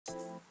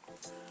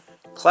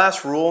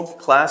Class rule,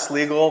 class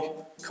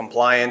legal,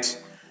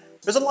 compliant.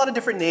 There's a lot of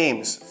different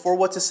names for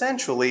what's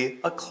essentially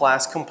a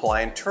class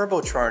compliant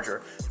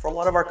turbocharger. For a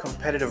lot of our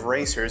competitive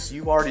racers,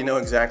 you already know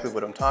exactly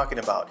what I'm talking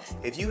about.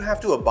 If you have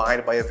to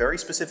abide by a very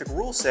specific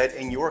rule set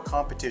in your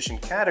competition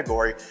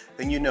category,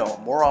 then you know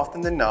more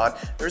often than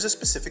not, there's a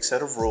specific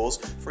set of rules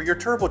for your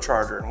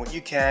turbocharger and what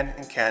you can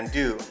and can't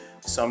do.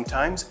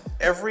 Sometimes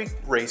every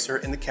racer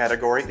in the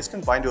category is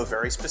confined to a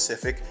very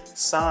specific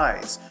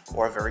size,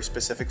 or a very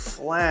specific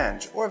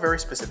flange, or a very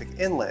specific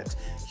inlet.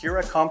 Here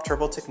at Comp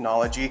Turbo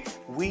Technology,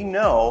 we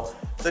know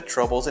the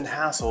troubles and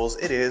hassles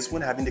it is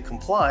when having to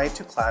comply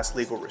to class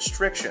legal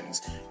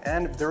restrictions,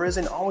 and there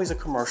isn't always a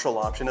commercial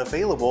option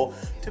available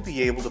to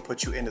be able to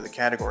put you into the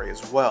category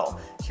as well.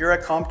 Here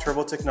at Comp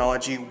Turbo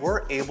Technology,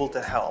 we're able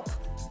to help,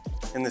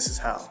 and this is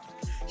how.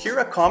 Here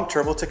at Comp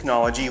Turbo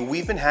Technology,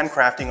 we've been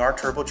handcrafting our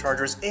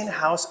turbochargers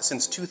in-house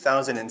since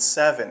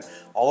 2007.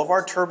 All of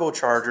our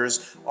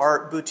turbochargers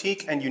are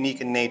boutique and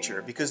unique in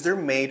nature because they're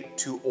made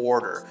to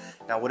order.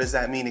 Now, what does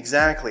that mean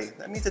exactly?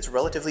 That means it's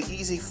relatively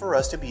easy for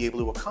us to be able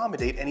to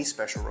accommodate any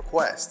special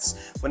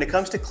requests. When it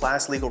comes to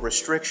class legal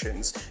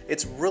restrictions,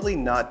 it's really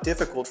not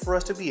difficult for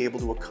us to be able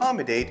to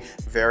accommodate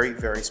very,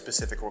 very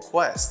specific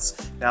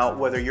requests. Now,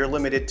 whether you're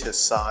limited to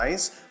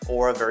size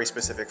or a very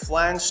specific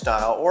flange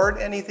style or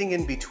anything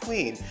in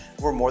between,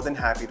 we're more than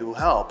happy to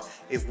help.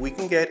 If we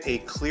can get a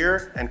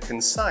clear and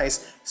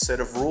concise set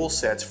of rule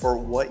sets for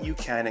what you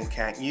can and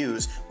can't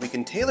use, we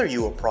can tailor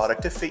you a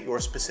product to fit your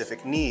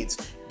specific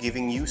needs,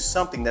 giving you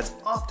something that's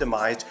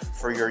optimized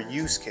for your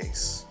use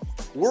case.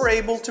 We're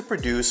able to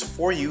produce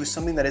for you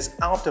something that is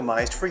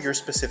optimized for your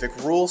specific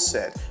rule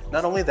set.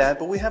 Not only that,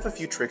 but we have a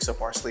few tricks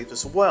up our sleeve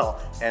as well.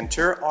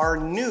 Enter our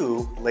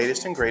new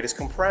latest and greatest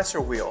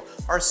compressor wheel.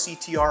 Our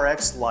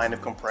CTRX line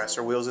of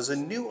compressor wheels is a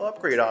new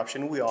upgrade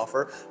option we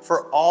offer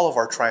for all of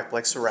our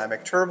triplex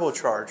ceramic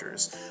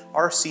turbochargers.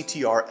 Our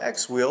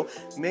CTRX wheel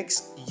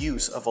makes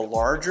use of a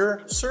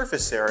larger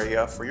surface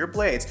area for your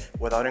blades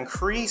without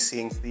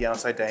increasing the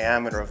outside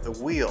diameter of the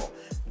wheel.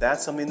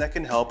 That's something that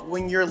can help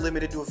when you're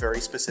limited to a very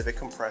specific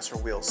compressor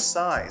wheel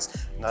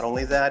size. Not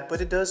only that,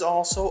 but it does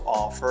also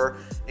offer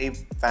a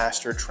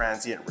faster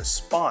transient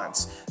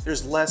response.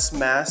 There's less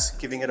mass,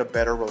 giving it a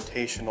better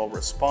rotational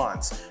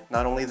response.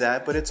 Not only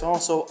that, but it's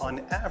also on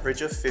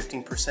average of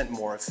 15%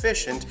 more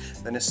efficient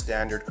than a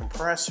standard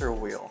compressor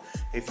wheel.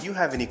 If you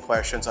have any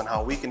questions on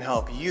how we can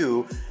help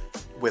you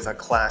with a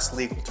class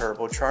legal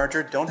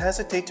turbocharger, don't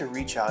hesitate to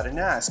reach out and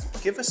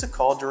ask. Give us a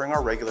call during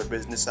our regular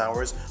business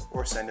hours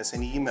or send us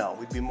an email.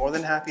 We'd be more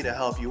than happy to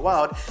help you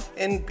out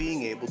in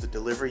being able to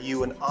deliver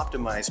you an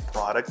optimized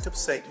product to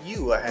set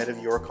you ahead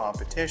of your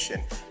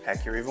competition.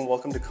 Heck, you're even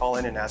welcome to call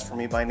in and ask for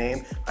me by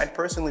name. I'd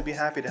personally be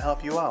happy to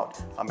help you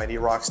out. I'm Eddie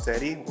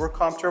Rocksteady, we're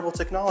Comp Turbo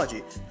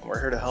Technology, and we're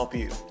here to help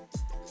you.